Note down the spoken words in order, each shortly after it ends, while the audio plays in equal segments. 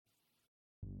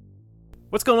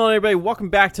What's going on, everybody? Welcome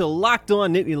back to Locked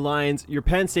On Nittany Lions, your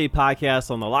Penn State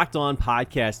podcast on the Locked On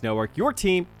Podcast Network, your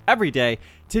team every day.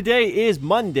 Today is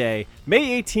Monday,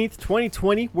 May 18th,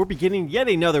 2020. We're beginning yet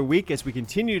another week as we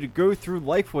continue to go through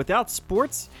life without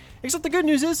sports. Except the good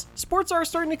news is, sports are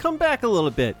starting to come back a little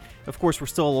bit. Of course, we're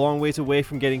still a long ways away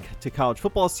from getting to college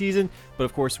football season, but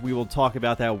of course, we will talk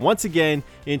about that once again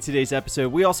in today's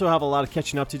episode. We also have a lot of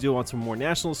catching up to do on some more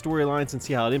national storylines and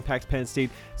see how it impacts Penn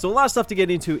State. So a lot of stuff to get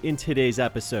into in today's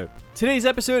episode. Today's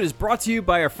episode is brought to you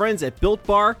by our friends at Built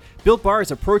Bar. Built Bar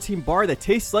is a protein bar that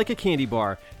tastes like a candy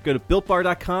bar. Go to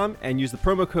BuiltBar.com and use the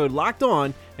promo code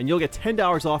LOCKEDON, and you'll get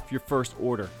 $10 off your first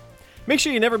order. Make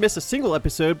sure you never miss a single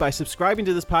episode by subscribing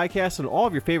to this podcast on all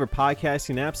of your favorite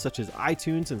podcasting apps such as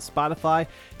iTunes and Spotify,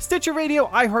 Stitcher Radio,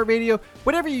 iHeartRadio,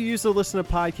 whatever you use to listen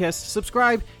to podcasts.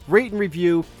 Subscribe, rate, and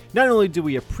review. Not only do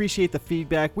we appreciate the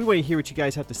feedback, we want to hear what you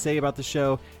guys have to say about the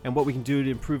show and what we can do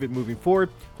to improve it moving forward,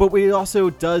 but it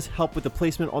also does help with the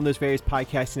placement on those various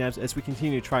podcasting apps as we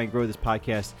continue to try and grow this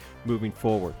podcast moving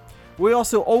forward. We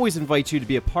also always invite you to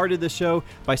be a part of the show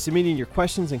by submitting your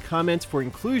questions and comments for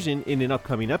inclusion in an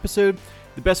upcoming episode.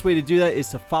 The best way to do that is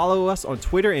to follow us on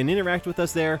Twitter and interact with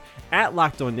us there at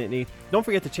Locked On Nittany. Don't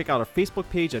forget to check out our Facebook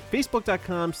page at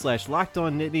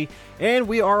facebook.com/LockedOnNittany. And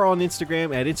we are on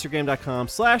Instagram at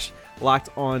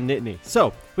instagram.com/LockedOnNittany.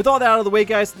 So with all that out of the way,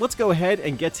 guys, let's go ahead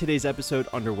and get today's episode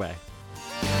underway.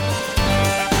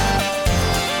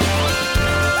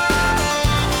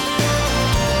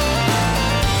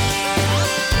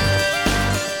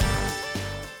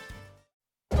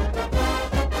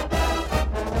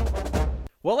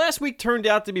 Well, last week turned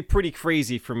out to be pretty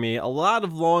crazy for me. A lot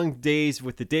of long days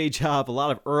with the day job, a lot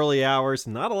of early hours,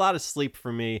 not a lot of sleep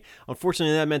for me.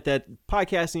 Unfortunately, that meant that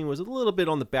podcasting was a little bit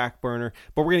on the back burner,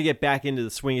 but we're going to get back into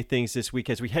the swing of things this week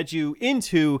as we head you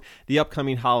into the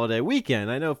upcoming holiday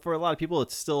weekend. I know for a lot of people,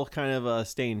 it's still kind of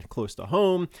staying close to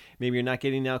home. Maybe you're not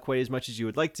getting out quite as much as you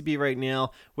would like to be right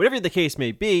now. Whatever the case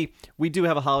may be, we do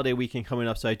have a holiday weekend coming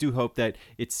up, so I do hope that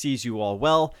it sees you all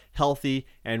well, healthy,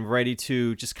 and ready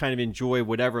to just kind of enjoy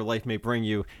whatever life may bring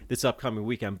you this upcoming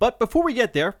weekend. But before we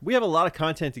get there, we have a lot of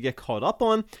content to get caught up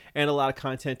on and a lot of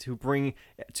content to bring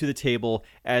to the table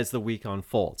as the week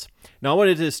unfolds. Now, I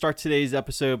wanted to start today's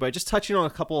episode by just touching on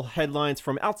a couple headlines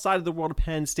from outside of the world of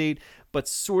Penn State, but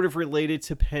sort of related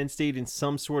to Penn State in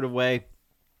some sort of way,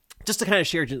 just to kind of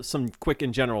share some quick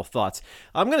and general thoughts.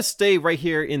 I'm going to stay right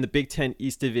here in the Big Ten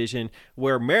East Division,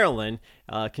 where Maryland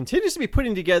continues to be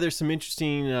putting together some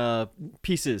interesting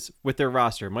pieces with their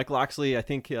roster. Mike Locksley, I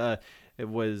think, it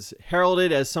was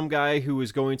heralded as some guy who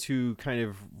was going to kind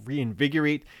of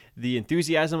reinvigorate the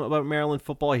enthusiasm about Maryland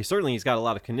football. He's got a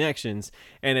lot of connections,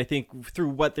 and I think through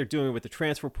what they're doing with the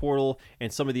transfer portal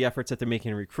and some of the efforts that they're making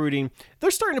in recruiting,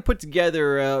 they're starting to put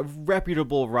together a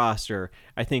reputable roster,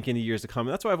 I think, in the years to come.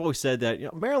 And that's why I've always said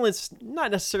that Maryland's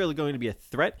not necessarily going to be a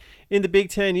threat in the Big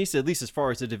Ten East, at least as far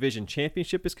as the division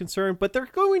championship is concerned, but they're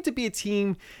going to be a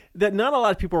team that not a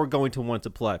lot of people are going to want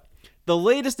to play. The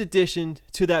latest addition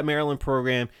to that Maryland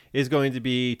program is going to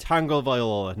be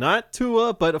Tagovailoa. Not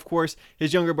Tua, but of course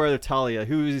his younger brother Talia,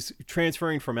 who's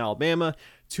transferring from Alabama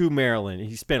to Maryland.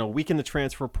 He spent a week in the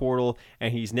transfer portal,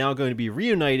 and he's now going to be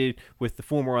reunited with the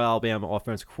former Alabama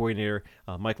offensive coordinator,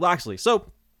 Mike Locksley.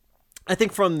 So I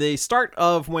think from the start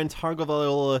of when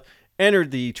Tagovailoa entered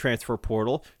the transfer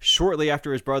portal, shortly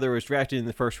after his brother was drafted in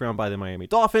the first round by the Miami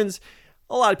Dolphins,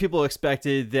 a lot of people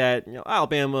expected that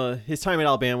his time at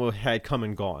Alabama had come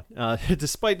and gone.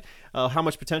 Despite how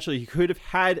much potential he could have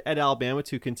had at Alabama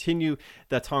to continue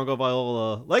that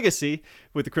Tagovailoa legacy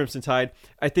with the Crimson Tide,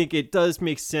 I think it does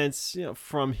make sense,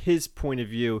 from his point of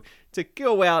view, to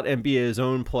go out and be his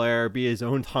own player, be his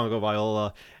own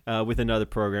Tagovailoa with another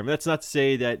program. That's not to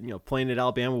say that playing at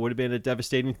Alabama would have been a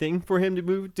devastating thing for him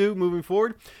to do moving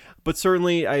forward, but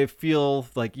certainly I feel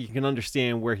like you can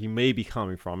understand where he may be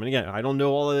coming from. And again, I don't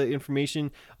know all the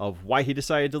information of why he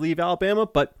decided to leave Alabama,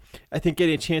 but I think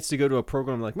getting a chance to go to a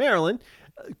program like Maryland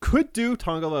could do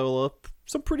Tagovailoa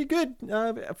some pretty good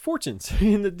fortunes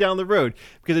down the road,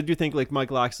 because I do think, like Mike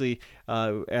Locksley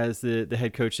as the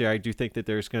head coach there, I do think that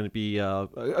there's going to be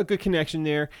a good connection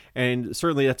there, and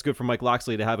certainly that's good for Mike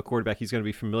Locksley to have a quarterback he's going to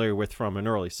be familiar with from an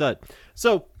early set.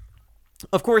 So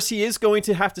of course, he is going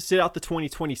to have to sit out the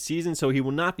 2020 season, so he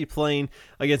will not be playing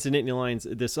against the Nittany Lions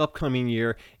this upcoming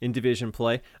year in division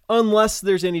play, unless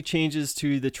there's any changes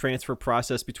to the transfer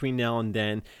process between now and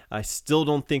then. I still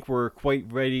don't think we're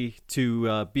quite ready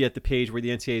to be at the page where the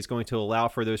NCAA is going to allow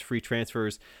for those free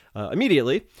transfers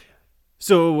immediately.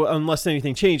 So unless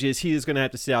anything changes, he is going to have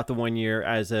to sit out the 1 year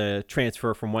as a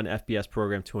transfer from one FBS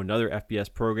program to another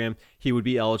FBS program. He would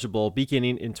be eligible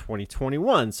beginning in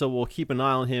 2021. So we'll keep an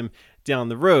eye on him down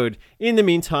the road. In the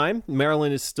meantime,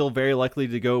 Maryland is still very likely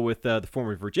to go with the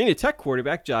former Virginia Tech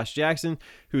quarterback, Josh Jackson,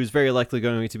 who is very likely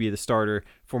going to be the starter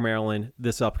for Maryland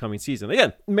this upcoming season.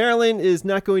 Again, Maryland is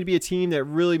not going to be a team that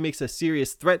really makes a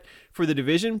serious threat for the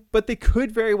division, but they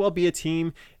could very well be a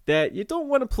team that you don't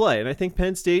want to play. And I think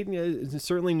Penn State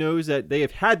certainly knows that they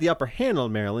have had the upper hand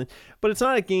on Maryland, but it's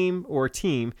not a game or a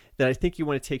team that I think you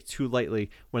want to take too lightly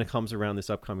when it comes around this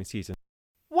upcoming season.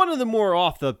 One of the more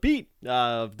off the beat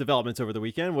developments over the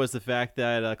weekend was the fact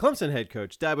that Clemson head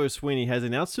coach Dabo Swinney has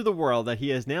announced to the world that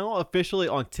he is now officially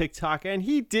on TikTok, and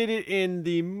he did it in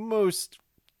the most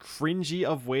cringy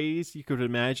of ways you could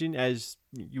imagine, as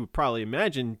you would probably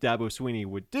imagine Dabo Swinney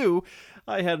would do.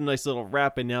 I had a nice little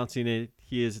rap announcing it.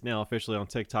 He is now officially on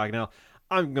TikTok. Now,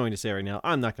 I'm going to say right now,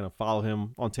 I'm not going to follow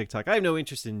him on TikTok. I have no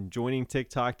interest in joining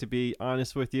TikTok, to be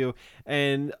honest with you,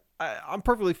 and I'm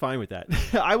perfectly fine with that.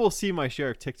 I will see my share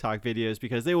of TikTok videos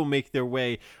because they will make their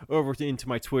way over into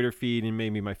my Twitter feed and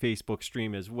maybe my Facebook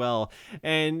stream as well.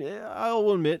 And I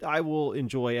will admit, I will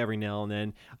enjoy every now and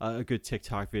then a good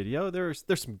TikTok video. There's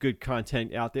some good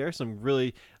content out there, some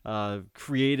really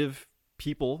creative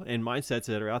people and mindsets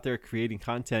that are out there creating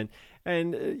content,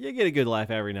 and you get a good laugh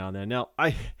every now and then. Now,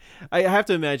 I have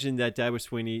to imagine that Dabo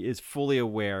Swinney is fully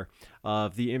aware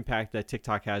of the impact that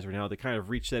TikTok has right now, the kind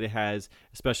of reach that it has,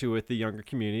 especially with the younger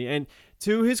community. And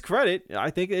to his credit,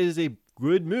 I think it is a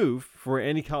good move for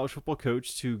any college football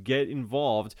coach to get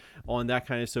involved on that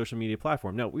kind of social media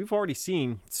platform. Now, we've already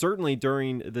seen, certainly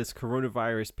during this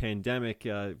coronavirus pandemic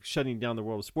shutting down the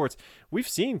world of sports, we've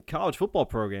seen college football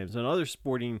programs and other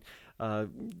sporting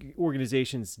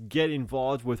organizations get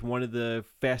involved with one of the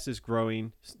fastest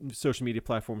growing social media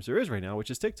platforms there is right now,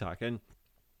 which is TikTok. And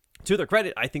to their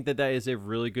credit, I think that is a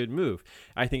really good move.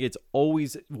 I think it's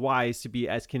always wise to be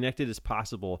as connected as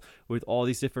possible with all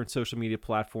these different social media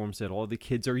platforms that all the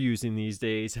kids are using these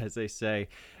days, as they say.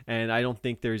 And I don't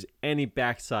think there's any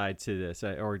backside to this,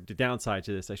 or the downside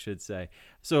to this, I should say.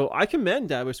 So I commend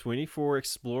Dabo Swinney for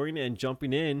exploring and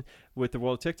jumping in with the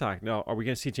world of TikTok. Now, are we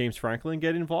going to see James Franklin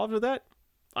get involved with that?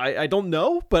 I don't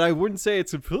know, but I wouldn't say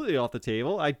it's completely off the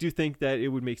table. I do think that it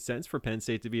would make sense for Penn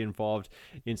State to be involved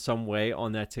in some way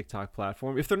on that TikTok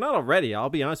platform. If they're not already, I'll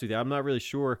be honest with you, I'm not really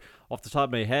sure off the top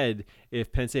of my head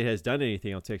if Penn State has done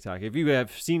anything on TikTok. If you have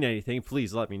seen anything,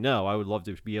 please let me know. I would love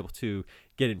to be able to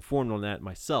get informed on that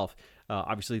myself.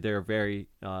 Obviously, they're very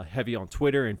heavy on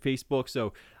Twitter and Facebook,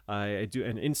 so I do,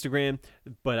 and Instagram,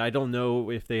 but I don't know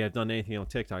if they have done anything on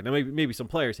TikTok. Now, maybe some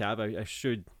players have. I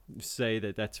should say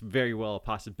that that's very well a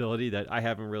possibility that I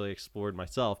haven't really explored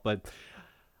myself, but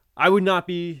I would not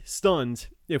be stunned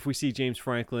if we see James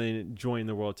Franklin join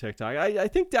the world of TikTok. I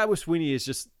think Dabo Swinney is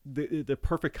just the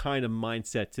perfect kind of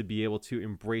mindset to be able to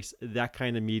embrace that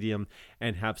kind of medium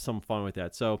and have some fun with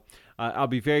that. So I'll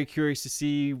be very curious to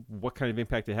see what kind of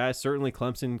impact it has. Certainly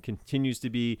Clemson continues to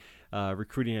be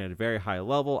recruiting at a very high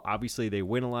level. Obviously they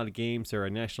win a lot of games. They're a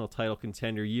national title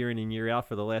contender year in and year out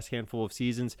for the last handful of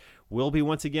seasons. Will be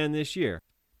once again this year.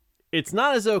 It's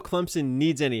not as though Clemson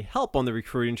needs any help on the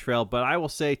recruiting trail, but I will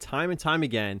say time and time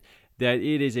again that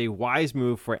it is a wise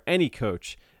move for any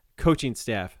coach, coaching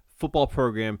staff, football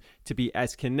program to be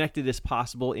as connected as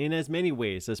possible in as many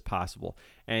ways as possible.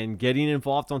 And getting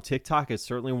involved on TikTok is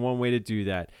certainly one way to do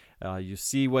that. You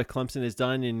see what Clemson has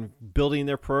done in building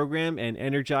their program and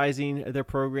energizing their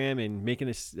program and making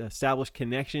established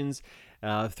connections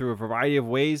through a variety of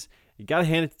ways. You got to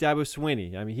hand it to Dabo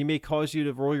Swinney. I mean, he may cause you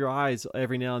to roll your eyes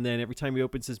every now and then, every time he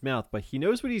opens his mouth, but he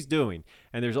knows what he's doing.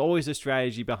 And there's always a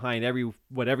strategy behind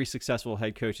what every successful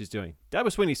head coach is doing.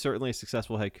 Dabo Swinney is certainly a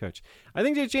successful head coach. I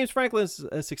think that James Franklin is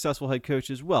a successful head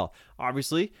coach as well.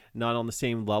 Obviously, not on the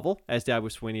same level as Dabo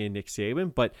Swinney and Nick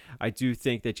Saban, but I do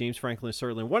think that James Franklin is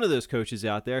certainly one of those coaches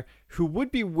out there who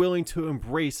would be willing to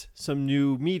embrace some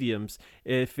new mediums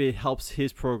if it helps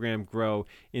his program grow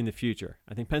in the future.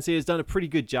 I think Penn State has done a pretty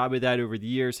good job of that over the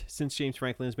years since James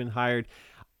Franklin has been hired.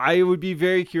 I would be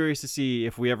very curious to see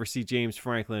if we ever see James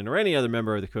Franklin or any other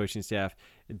member of the coaching staff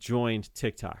join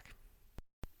TikTok.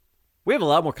 We have a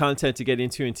lot more content to get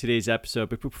into in today's episode,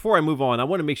 but before I move on, I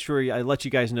want to make sure I let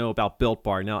you guys know about Built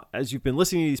Bar. Now, as you've been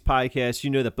listening to these podcasts, you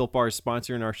know that Built Bar is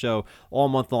sponsoring our show all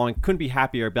month long. Couldn't be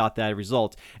happier about that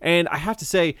result. And I have to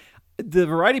say, the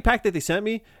variety pack that they sent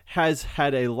me has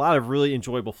had a lot of really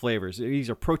enjoyable flavors.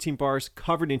 These are protein bars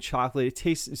covered in chocolate. It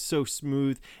tastes so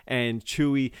smooth and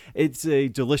chewy. It's a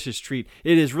delicious treat.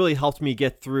 It has really helped me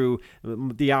get through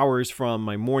the hours from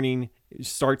my morning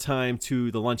start time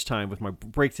to the lunchtime with my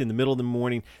breaks in the middle of the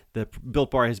morning. The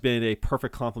Built Bar has been a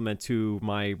perfect complement to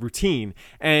my routine,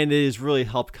 and it has really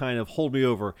helped kind of hold me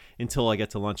over until I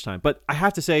get to lunchtime. But I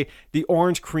have to say, the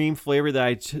orange cream flavor that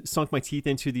I sunk my teeth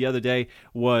into the other day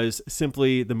was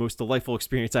simply the most delightful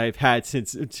experience I've had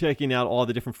since checking out all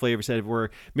the different flavors that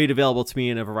were made available to me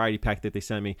in a variety pack that they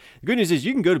sent me. The good news is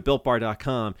you can go to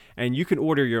BuiltBar.com and you can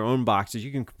order your own boxes.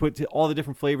 You can put all the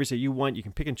different flavors that you want. You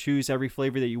can pick and choose every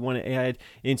flavor that you want to add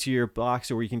into your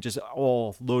box, or you can just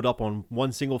all load up on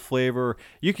one single flavor.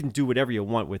 You can do whatever you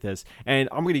want with this, and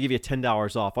I'm going to give you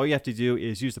 $10 off. All you have to do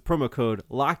is use the promo code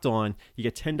Locked On. You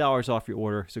get $10 off your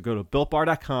order. So go to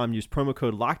BuiltBar.com, use promo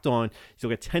code Locked On.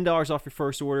 You'll get $10 off your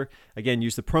first order. Again,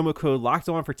 use the promo code Locked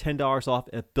On for $10 off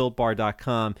at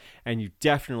BuiltBar.com, and you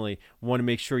definitely want to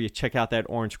make sure you check out that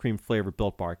orange cream flavor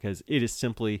Built Bar because it is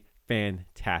simply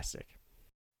fantastic.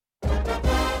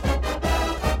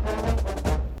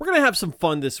 We're going to have some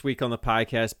fun this week on the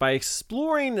podcast by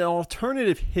exploring an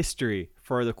alternative history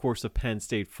for the course of Penn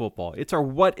State football. It's our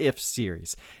What If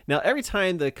series. Now, every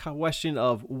time the question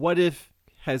of what if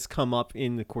has come up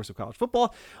in the course of college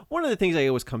football, one of the things I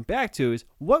always come back to is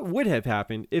what would have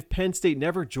happened if Penn State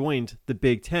never joined the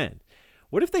Big Ten?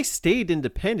 What if they stayed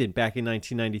independent back in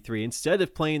 1993 instead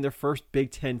of playing their first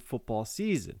Big Ten football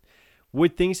season?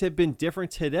 Would things have been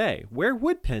different today? Where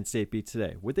would Penn State be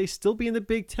today? Would they still be in the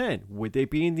Big Ten? Would they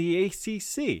be in the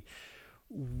ACC?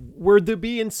 Would they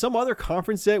be in some other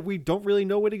conference that we don't really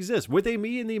know would exist? Would they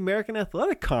be in the American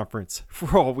Athletic Conference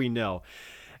for all we know?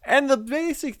 And the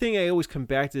basic thing I always come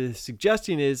back to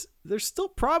suggesting is there's still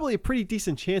probably a pretty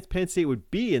decent chance Penn State would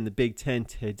be in the Big Ten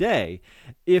today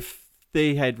if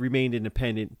they had remained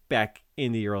independent back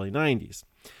in the early 90s.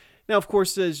 Now, of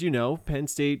course, as you know, Penn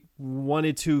State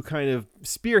wanted to kind of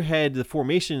spearhead the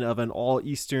formation of an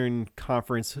all-Eastern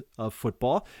conference of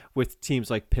football with teams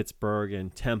like Pittsburgh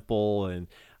and Temple and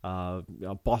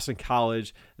Boston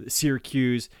College,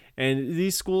 Syracuse, and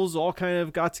these schools all kind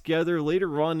of got together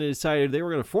later on and decided they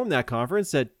were going to form that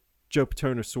conference that Joe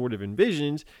Paterno sort of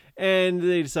envisioned, and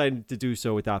they decided to do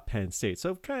so without Penn State.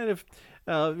 So kind of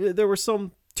there were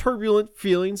some turbulent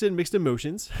feelings and mixed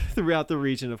emotions throughout the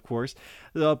region, of course.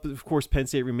 Of course, Penn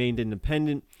State remained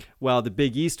independent while the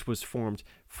Big East was formed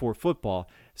for football.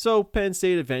 So Penn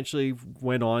State eventually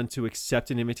went on to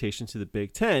accept an invitation to the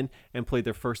Big Ten and played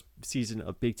their first season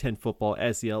of Big Ten football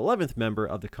as the 11th member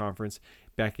of the conference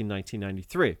back in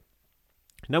 1993.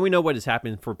 Now we know what has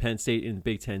happened for Penn State in the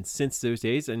Big Ten since those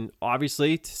days, and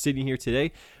obviously, sitting here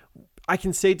today, I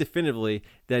can say definitively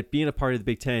that being a part of the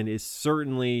Big Ten is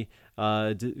certainly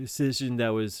a decision that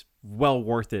was well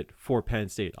worth it for Penn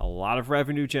State. A lot of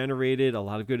revenue generated, a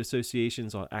lot of good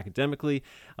associations academically,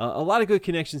 a lot of good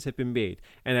connections have been made.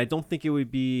 And I don't think it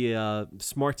would be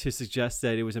smart to suggest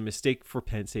that it was a mistake for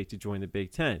Penn State to join the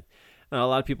Big Ten. A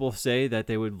lot of people say that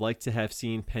they would like to have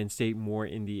seen Penn State more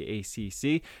in the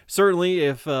ACC. Certainly,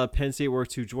 if Penn State were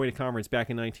to join a conference back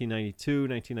in 1992,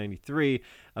 1993,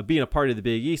 being a part of the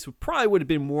Big East probably would have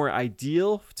been more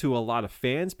ideal to a lot of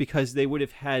fans because they would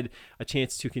have had a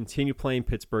chance to continue playing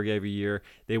Pittsburgh every year.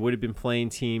 They would have been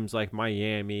playing teams like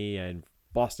Miami and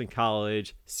Boston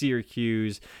College,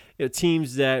 Syracuse,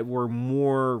 teams that were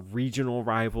more regional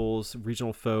rivals,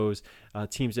 regional foes,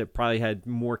 teams that probably had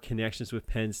more connections with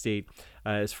Penn State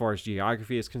as far as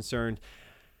geography is concerned.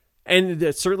 And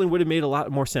that certainly would have made a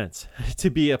lot more sense to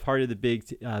be a part of the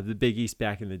Big East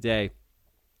back in the day.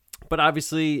 But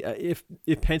obviously, if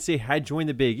Penn State had joined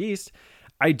the Big East,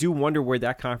 I do wonder where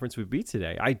that conference would be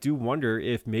today. I do wonder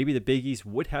if maybe the Big East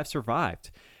would have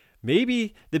survived.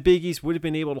 Maybe the Big East would have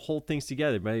been able to hold things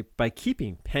together by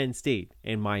keeping Penn State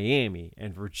and Miami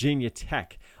and Virginia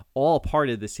Tech all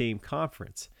part of the same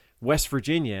conference. West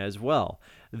Virginia as well.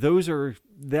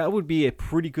 That would be a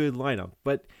pretty good lineup.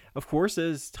 But of course,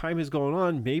 as time has gone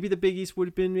on, maybe the Big East would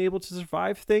have been able to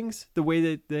survive things the way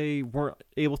that they weren't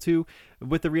able to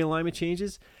with the realignment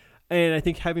changes. And I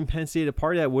think having Penn State a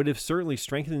part of that would have certainly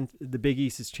strengthened the Big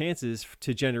East's chances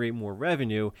to generate more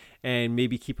revenue and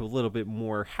maybe keep a little bit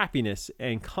more happiness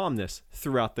and calmness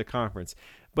throughout the conference.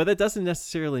 But that doesn't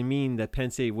necessarily mean that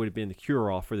Penn State would have been the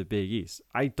cure-all for the Big East.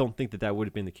 I don't think that would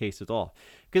have been the case at all.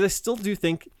 Because I still do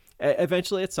think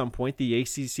eventually at some point the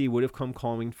ACC would have come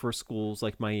calling for schools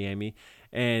like Miami,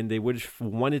 and they would have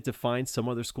wanted to find some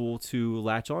other school to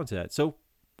latch onto that. So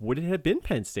would it have been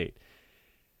Penn State?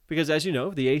 Because as you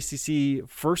know, the ACC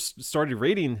first started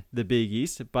rating the Big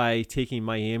East by taking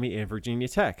Miami and Virginia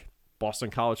Tech. Boston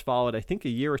College followed, I think, a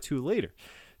year or two later.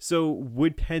 So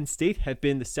would Penn State have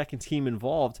been the second team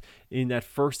involved in that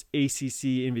first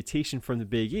ACC invitation from the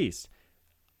Big East?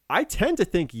 I tend to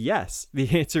think yes.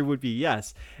 The answer would be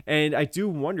yes. And I do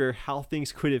wonder how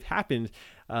things could have happened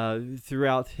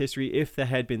throughout history if that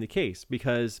had been the case,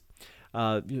 because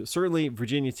certainly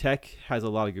Virginia Tech has a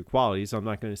lot of good qualities. I'm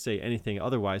not going to say anything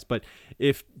otherwise. But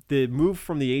if the move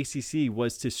from the ACC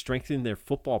was to strengthen their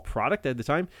football product at the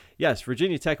time, yes,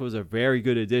 Virginia Tech was a very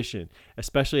good addition,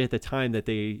 especially at the time that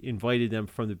they invited them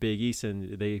from the Big East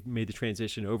and they made the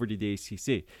transition over to the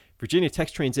ACC. Virginia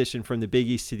Tech's transition from the Big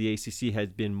East to the ACC has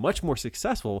been much more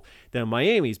successful than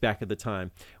Miami's back at the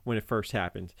time when it first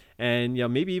happened. And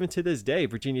maybe even to this day,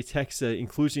 Virginia Tech's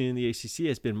inclusion in the ACC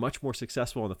has been much more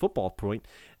successful on the football point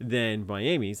than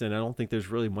Miami's, and I don't think there's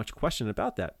really much question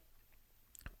about that.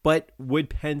 But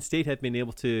would Penn State have been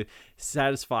able to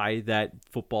satisfy that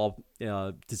football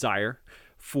desire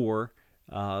for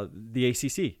the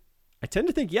ACC? I tend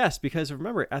to think yes, because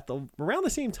remember, around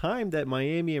the same time that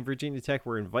Miami and Virginia Tech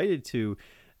were invited to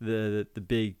the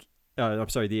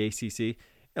ACC,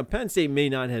 Penn State may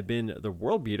not have been the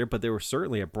world beater, but they were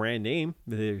certainly a brand name.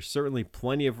 There's certainly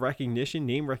plenty of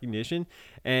name recognition.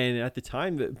 And at the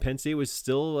time, Penn State was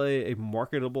still a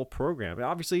marketable program.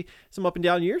 Obviously, some up and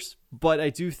down years, but I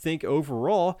do think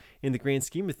overall, in the grand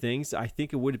scheme of things, I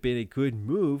think it would have been a good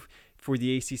move for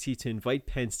the ACC to invite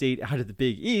Penn State out of the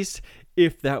Big East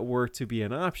if that were to be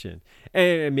an option.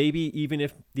 And maybe even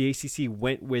if the ACC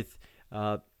went with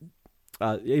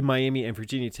Miami and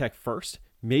Virginia Tech first,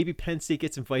 maybe Penn State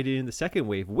gets invited in the second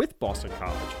wave with Boston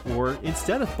College or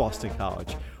instead of Boston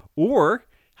College. Or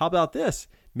how about this?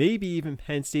 Maybe even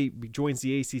Penn State joins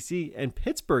the ACC and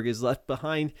Pittsburgh is left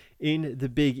behind in the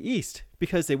Big East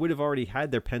because they would have already had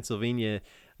their Pennsylvania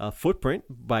footprint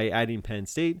by adding Penn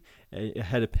State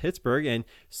ahead of Pittsburgh. And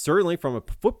certainly from a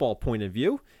football point of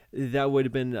view, that would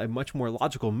have been a much more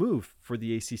logical move for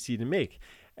the ACC to make.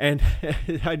 And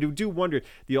I do wonder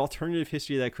the alternative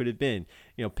history that could have been,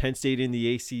 Penn State in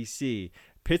the ACC,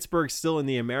 Pittsburgh still in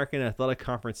the American Athletic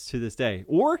Conference to this day,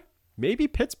 or maybe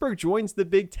Pittsburgh joins the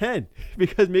Big Ten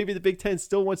because maybe the Big Ten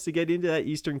still wants to get into that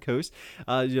Eastern Coast.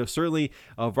 Certainly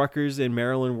Rutgers and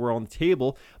Maryland were on the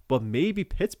table, but maybe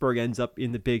Pittsburgh ends up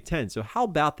in the Big Ten. So how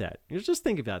about that? Just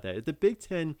think about that. If the Big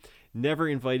Ten never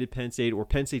invited Penn State, or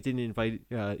Penn State didn't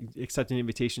accept an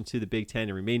invitation to the Big Ten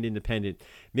and remained independent,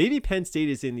 maybe Penn State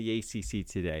is in the ACC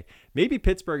today. Maybe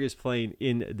Pittsburgh is playing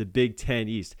in the Big Ten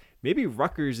East. Maybe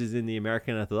Rutgers is in the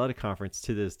American Athletic Conference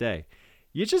to this day.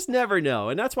 You just never know.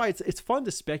 And that's why it's fun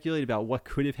to speculate about what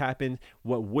could have happened,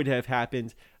 what would have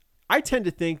happened. I tend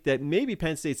to think that maybe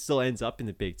Penn State still ends up in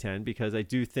the Big Ten because I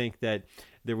do think that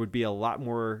there would be a lot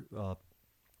more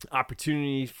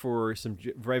opportunity for some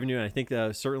revenue. And I think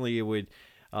that certainly it would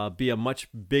be a much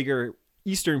bigger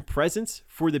Eastern presence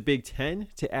for the Big Ten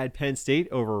to add Penn State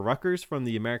over Rutgers from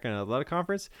the American Athletic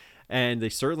Conference. And they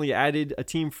certainly added a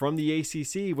team from the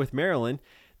ACC with Maryland.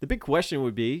 The big question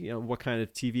would be, what kind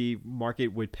of TV market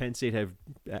would Penn State have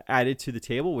added to the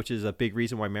table, which is a big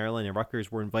reason why Maryland and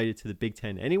Rutgers were invited to the Big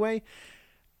Ten anyway.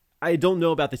 I don't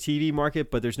know about the TV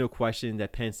market, but there's no question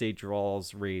that Penn State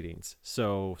draws ratings.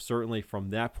 So certainly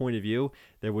from that point of view,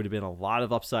 there would have been a lot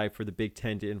of upside for the Big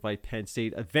Ten to invite Penn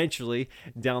State eventually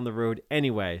down the road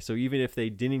anyway. So even if they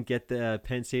didn't get the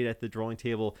Penn State at the drawing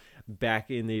table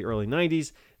back in the early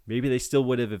 90s, maybe they still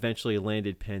would have eventually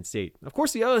landed Penn State. Of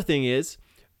course, the other thing is,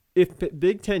 if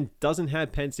Big Ten doesn't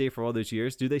have Penn State for all those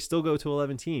years, do they still go to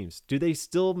 11 teams? Do they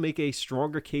still make a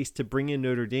stronger case to bring in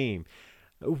Notre Dame?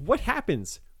 What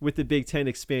happens with the Big Ten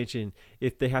expansion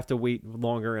if they have to wait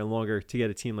longer and longer to get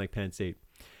a team like Penn State?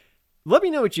 Let me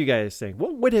know what you guys think.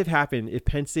 What would have happened if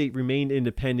Penn State remained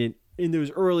independent in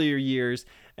those earlier years,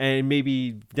 and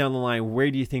maybe down the line, where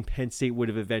do you think Penn State would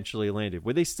have eventually landed?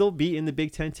 Would they still be in the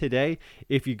Big Ten today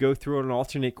if you go through an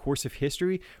alternate course of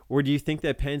history? Or do you think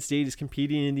that Penn State is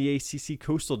competing in the ACC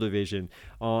Coastal Division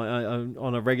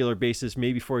on a regular basis,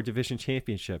 maybe for a division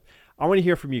championship? I want to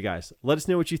hear from you guys. Let us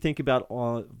know what you think about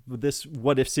this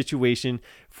what-if situation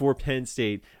for Penn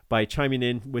State by chiming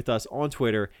in with us on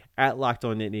Twitter at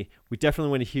LockedOnNittany. We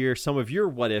definitely want to hear some of your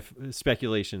what-if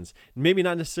speculations. Maybe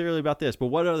not necessarily about this, but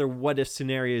what other what-if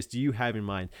scenarios do you have in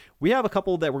mind? We have a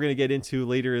couple that we're going to get into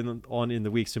later on in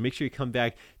the week, so make sure you come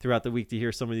back throughout the week to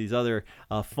hear some of these other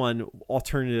fun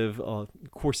alternative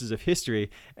courses of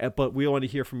history, but we want to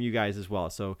hear from you guys as well.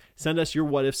 So send us your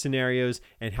what-if scenarios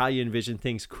and how you envision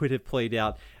things could have played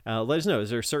out. Let us know, is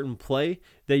there a certain play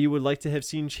that you would like to have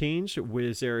seen changed?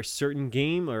 Was there a certain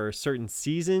game or a certain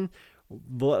season?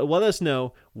 Let us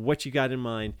know what you got in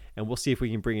mind, and we'll see if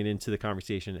we can bring it into the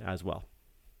conversation as well.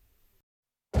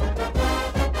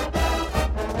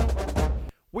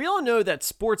 We all know that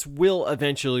sports will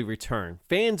eventually return.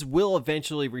 Fans will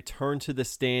eventually return to the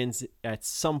stands at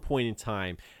some point in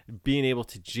time. being able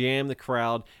to jam the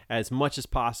crowd as much as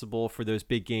possible for those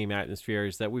big game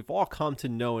atmospheres that we've all come to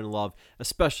know and love,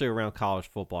 especially around college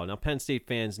football. Now, Penn State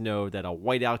fans know that a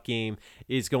whiteout game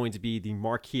is going to be the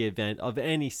marquee event of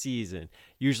any season,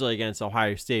 usually against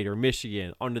Ohio State or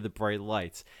Michigan under the bright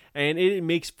lights. And it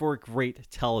makes for great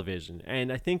television.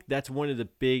 And I think that's one of the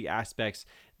big aspects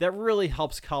that really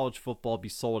helps college football be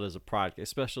sold as a product,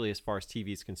 especially as far as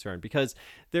TV is concerned, because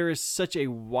there is such a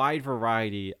wide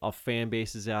variety of fan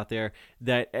bases out there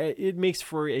that it makes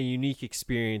for a unique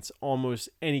experience almost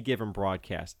any given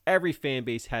broadcast. Every fan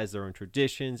base has their own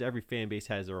traditions, every fan base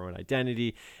has their own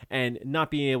identity, and not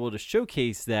being able to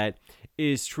showcase that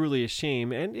is truly a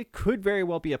shame. And it could very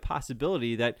well be a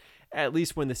possibility that at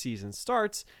least when the season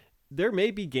starts, there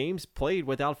may be games played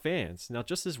without fans. Now,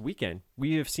 just this weekend,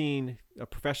 we have seen a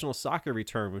professional soccer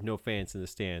return with no fans in the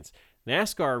stands.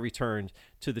 NASCAR returned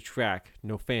to the track,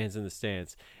 no fans in the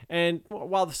stands. And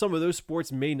while some of those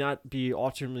sports may not be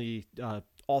ultimately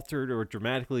altered or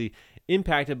dramatically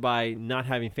impacted by not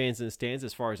having fans in the stands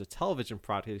as far as a television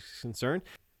product is concerned,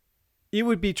 it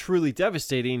would be truly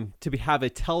devastating to have a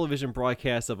television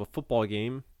broadcast of a football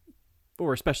game,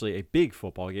 or especially a big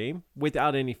football game,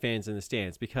 without any fans in the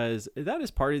stands, because that is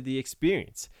part of the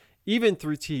experience. Even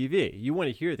through TV, you want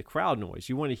to hear the crowd noise.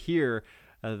 You want to hear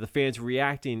the fans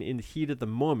reacting in the heat of the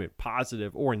moment,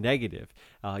 positive or negative.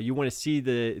 You want to see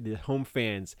the home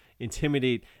fans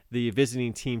intimidate the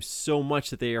visiting team so much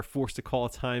that they are forced to call a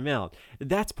timeout.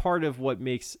 That's part of what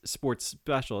makes sports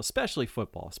special, especially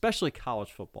football, especially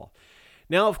college football.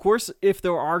 Now, of course, if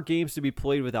there are games to be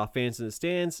played without fans in the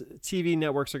stands, TV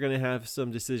networks are going to have some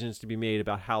decisions to be made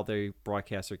about how they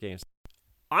broadcast their games.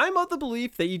 I'm of the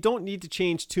belief that you don't need to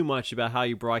change too much about how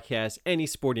you broadcast any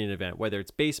sporting event, whether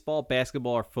it's baseball,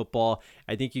 basketball, or football.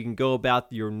 I think you can go about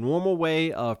your normal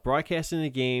way of broadcasting the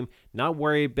game, not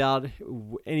worry about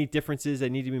any differences that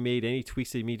need to be made, any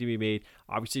tweaks that need to be made.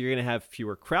 Obviously, you're going to have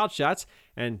fewer crowd shots,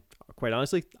 and quite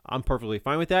honestly, I'm perfectly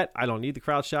fine with that. I don't need the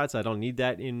crowd shots. I don't need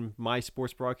that in my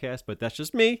sports broadcast, but that's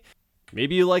just me.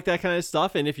 Maybe you like that kind of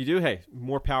stuff, and if you do, hey,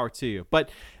 more power to you. But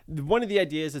one of the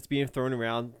ideas that's being thrown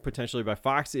around potentially by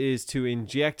Fox is to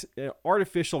inject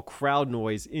artificial crowd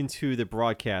noise into the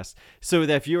broadcast so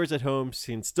that viewers at home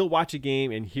can still watch a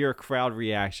game and hear a crowd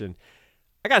reaction.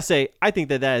 I gotta say, I think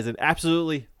that is an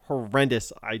absolutely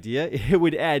horrendous idea. It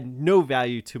would add no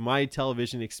value to my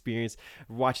television experience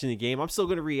watching the game. I'm still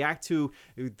going to react to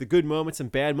the good moments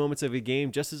and bad moments of a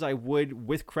game just as I would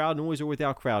with crowd noise or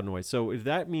without crowd noise. So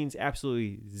that means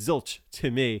absolutely zilch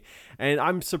to me. And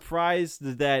I'm surprised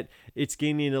that it's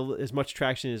gaining as much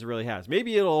traction as it really has.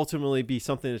 Maybe it'll ultimately be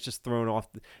something that's just thrown off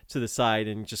to the side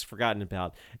and just forgotten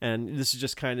about. And this is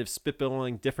just kind of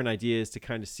spitballing different ideas to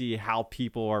kind of see how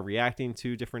people are reacting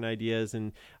to different ideas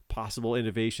and possible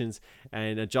innovations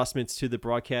and adjustments to the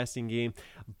broadcasting game.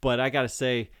 But I gotta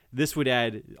say, this would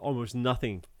add almost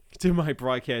nothing to my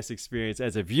broadcast experience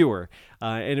as a viewer,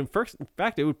 and in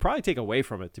fact it would probably take away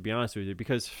from it, to be honest with you,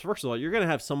 because first of all, you're going to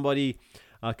have somebody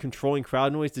controlling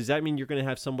crowd noise. Does that mean you're going to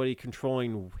have somebody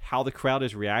controlling how the crowd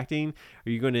is reacting? Are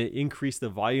you going to increase the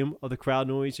volume of the crowd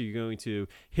noise? Are you going to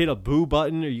hit a boo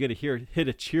button? Are you going to hit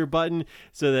a cheer button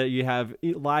so that you have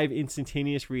live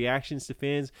instantaneous reactions to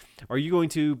fans? Are you going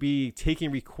to be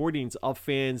taking recordings of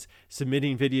fans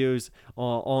submitting videos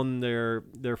on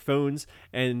their phones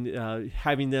and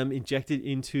having them injected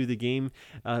into the game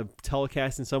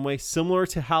telecast in some way, similar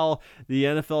to how the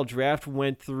NFL draft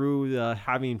went through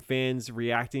having fans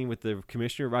reacting with the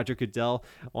commissioner, Roger Goodell,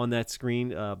 on that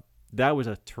screen? That was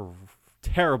a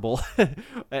terrible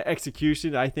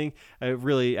execution. I think it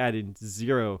really added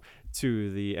zero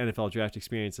to the NFL draft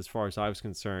experience as far as I was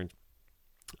concerned.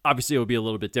 Obviously, it would be a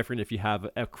little bit different if you have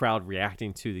a crowd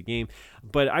reacting to the game,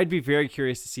 but I'd be very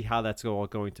curious to see how that's all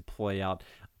going to play out.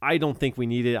 I don't think we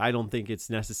need it. I don't think it's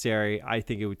necessary. I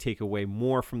think it would take away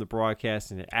more from the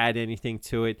broadcast and add anything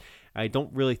to it. I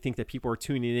don't really think that people are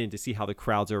tuning in to see how the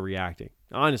crowds are reacting.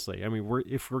 Honestly, I mean,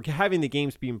 if we're having the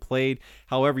games being played,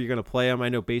 however you're going to play them. I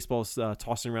know baseball's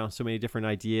tossing around so many different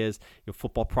ideas.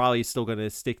 Football probably is still going to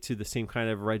stick to the same kind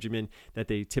of regimen that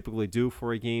they typically do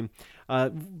for a game.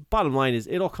 Bottom line is,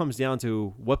 it all comes down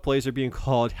to what plays are being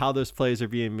called, how those plays are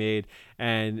being made,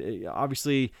 and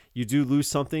obviously you do lose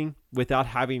something without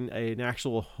having an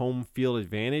actual home field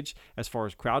advantage as far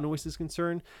as crowd noise is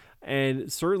concerned.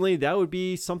 And certainly that would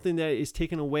be something that is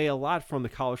taken away a lot from the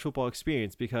college football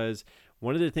experience, because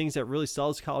one of the things that really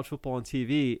sells college football on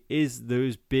TV is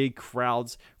those big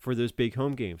crowds for those big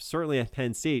home games. Certainly at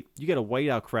Penn State, you get a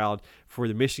whiteout crowd for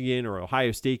the Michigan or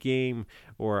Ohio State game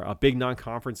or a big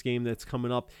non-conference game that's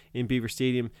coming up in Beaver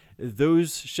Stadium.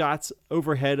 Those shots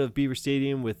overhead of Beaver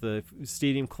Stadium with the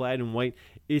stadium clad in white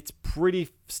it's pretty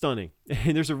stunning.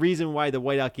 And there's a reason why the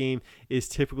whiteout game is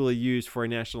typically used for a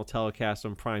national telecast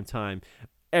on prime time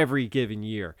every given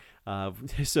year.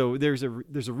 So there's a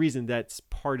reason that's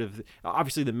part of,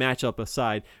 obviously the matchup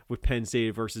aside with Penn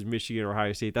State versus Michigan or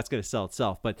Ohio State, that's going to sell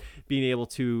itself. But being able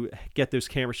to get those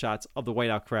camera shots of the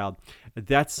whiteout crowd,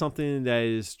 that's something that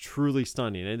is truly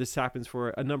stunning. And this happens for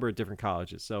a number of different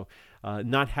colleges. So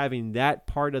not having that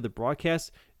part of the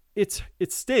broadcast, it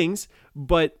stings,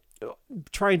 but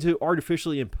trying to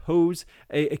artificially impose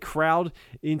a crowd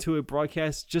into a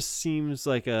broadcast just seems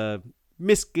like a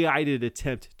misguided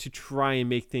attempt to try and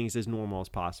make things as normal as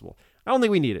possible. I don't think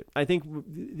we need it. I think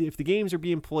if the games are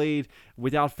being played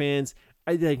without fans,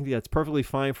 I think that's perfectly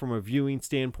fine from a viewing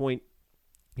standpoint.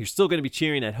 You're still going to be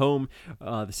cheering at home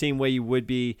the same way you would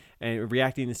be and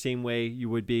reacting the same way you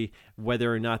would be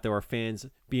whether or not there are fans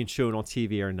being shown on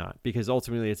TV or not, because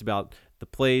ultimately it's about the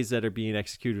plays that are being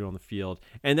executed on the field,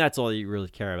 and that's all you really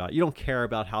care about. You don't care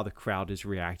about how the crowd is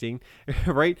reacting,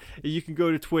 right? You can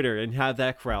go to Twitter and have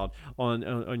that crowd on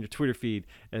your Twitter feed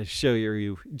and show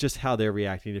you just how they're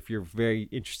reacting if you're very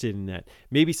interested in that.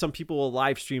 Maybe some people will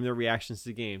live stream their reactions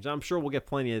to games. I'm sure we'll get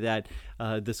plenty of that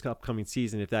this upcoming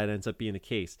season if that ends up being the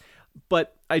case.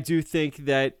 But I do think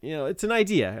that, it's an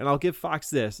idea, and I'll give Fox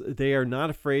this. They are not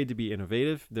afraid to be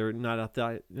innovative. They're not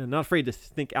afraid to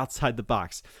think outside the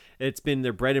box. It's been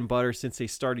their bread and butter since they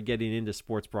started getting into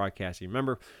sports broadcasting.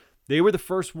 Remember, they were the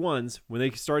first ones when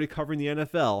they started covering the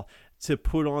NFL to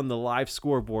put on the live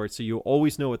scoreboard, so you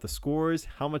always know what the score is,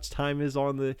 how much time is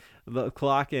on the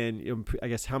clock, and I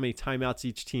guess how many timeouts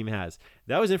each team has.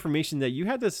 That was information that you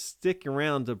had to stick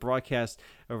around to broadcast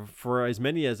for as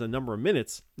many as a number of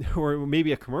minutes, or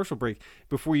maybe a commercial break,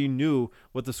 before you knew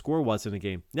what the score was in a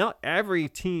game. Now every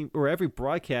team or every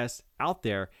broadcast out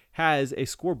there has a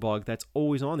score bug that's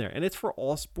always on there, and it's for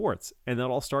all sports, and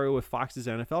that all started with Fox's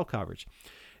NFL coverage.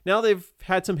 Now, they've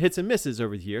had some hits and misses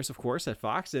over the years, of course, at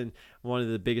Fox, and one of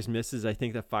the biggest misses I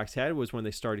think that Fox had was when they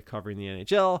started covering the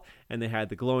NHL, and they had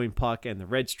the glowing puck and the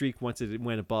red streak once it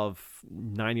went above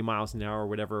 90 miles an hour or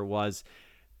whatever it was.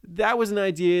 That was an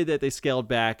idea that they scaled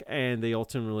back, and they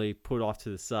ultimately put off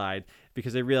to the side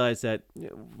because they realized that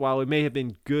while it may have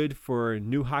been good for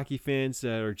new hockey fans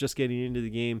that are just getting into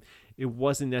the game, it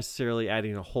wasn't necessarily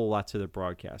adding a whole lot to the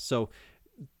broadcast. So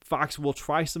Fox will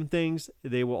try some things.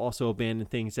 They will also abandon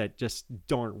things that just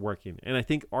aren't working. And I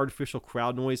think artificial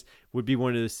crowd noise would be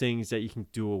one of those things that you can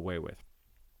do away with.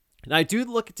 And I do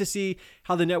look to see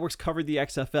how the networks covered the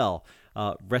XFL.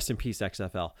 Rest in peace,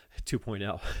 XFL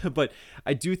 2.0. But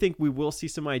I do think we will see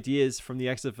some ideas from the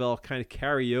XFL kind of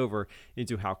carry over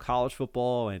into how college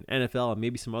football and NFL and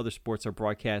maybe some other sports are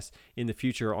broadcast in the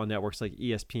future on networks like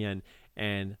ESPN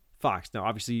and Fox. Now,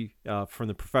 obviously, from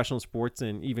the professional sports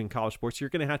and even college sports,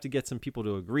 you're going to have to get some people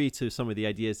to agree to some of the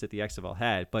ideas that the XFL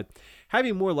had. But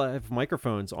having more live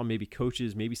microphones on maybe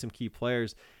coaches, maybe some key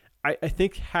players, I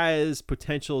think has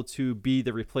potential to be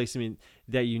the replacement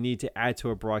that you need to add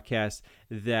to a broadcast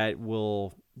that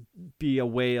will be a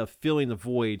way of filling the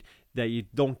void that you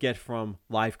don't get from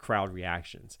live crowd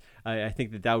reactions. I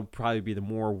think that would probably be the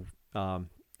more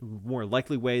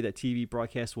likely way that TV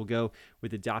broadcasts will go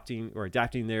with adapting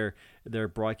their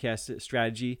broadcast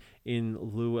strategy in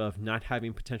lieu of not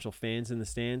having potential fans in the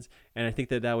stands. And I think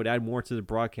that would add more to the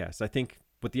broadcast. I think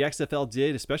what the XFL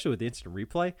did, especially with the instant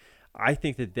replay, I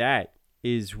think that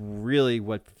is really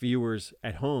what viewers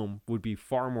at home would be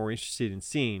far more interested in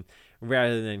seeing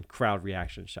rather than crowd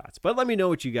reaction shots. But let me know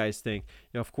what you guys think.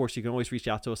 Of course, you can always reach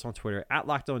out to us on Twitter at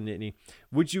LockedOnNittany.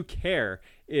 Would you care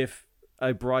if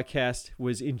a broadcast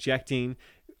was injecting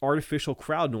artificial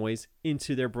crowd noise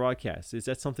into their broadcast? Is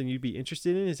that something you'd be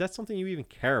interested in? Is that something you even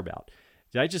care about?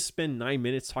 Did I just spend 9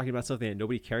 minutes talking about something that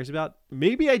nobody cares about?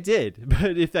 Maybe I did,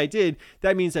 but if I did,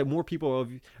 that means that more people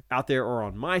out there are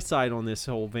on my side on this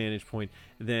whole vantage point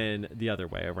than the other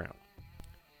way around.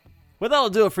 Well,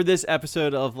 that'll do it for this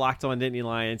episode of Locked On Nittany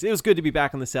Lions. It was good to be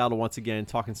back on the saddle once again,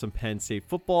 talking some Penn State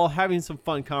football, having some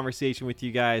fun conversation with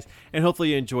you guys, and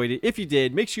hopefully you enjoyed it. If you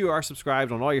did, make sure you are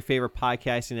subscribed on all your favorite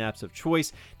podcasting apps of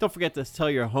choice. Don't forget to tell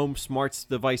your home smarts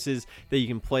devices that you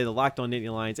can play the Locked On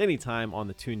Nittany Lions anytime on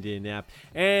the Tuned In app.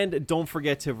 And don't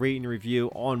forget to rate and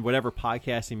review on whatever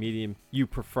podcasting medium you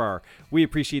prefer. We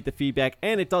appreciate the feedback,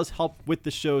 and it does help with the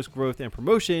show's growth and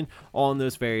promotion on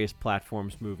those various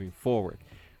platforms moving forward.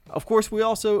 Of course, we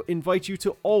also invite you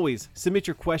to always submit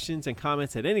your questions and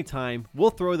comments at any time.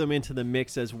 We'll throw them into the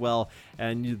mix as well.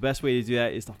 And the best way to do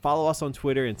that is to follow us on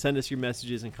Twitter and send us your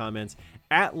messages and comments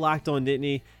at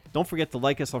LockedOnNittany. Don't forget to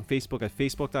like us on Facebook at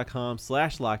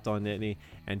facebook.com/LockedOnNittany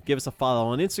and give us a follow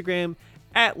on Instagram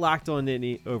at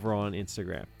LockedOnNittany over on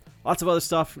Instagram. Lots of other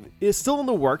stuff is still in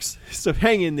the works, so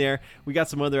hang in there. We got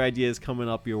some other ideas coming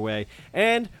up your way.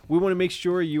 And we want to make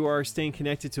sure you are staying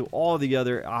connected to all the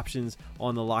other options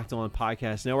on the Locked On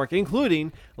Podcast Network,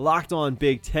 including Locked On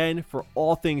Big Ten for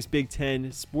all things Big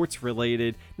Ten sports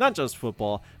related, not just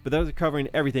football, but they're covering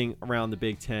everything around the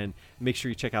Big Ten. Make sure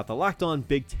you check out the Locked On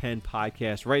Big Ten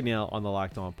podcast right now on the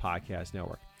Locked On Podcast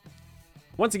Network.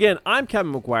 Once again, I'm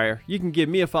Kevin McGuire. You can give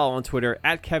me a follow on Twitter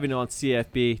at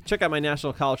KevinOnCFB. Check out my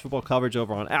national college football coverage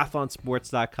over on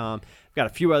athlonsports.com. I've got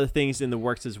a few other things in the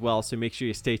works as well, so make sure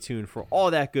you stay tuned for all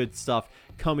that good stuff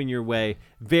coming your way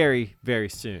very, very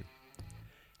soon.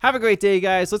 Have a great day,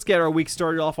 guys. Let's get our week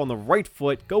started off on the right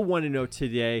foot. Go 1-0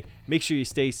 today. Make sure you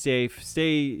stay safe.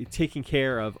 Stay taking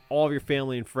care of all of your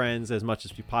family and friends as much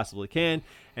as you possibly can.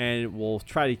 And we'll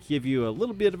try to give you a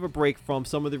little bit of a break from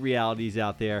some of the realities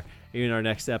out there in our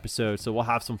next episode. So we'll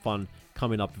have some fun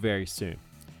coming up very soon.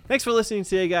 Thanks for listening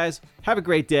today, guys. Have a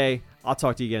great day. I'll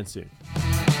talk to you again soon.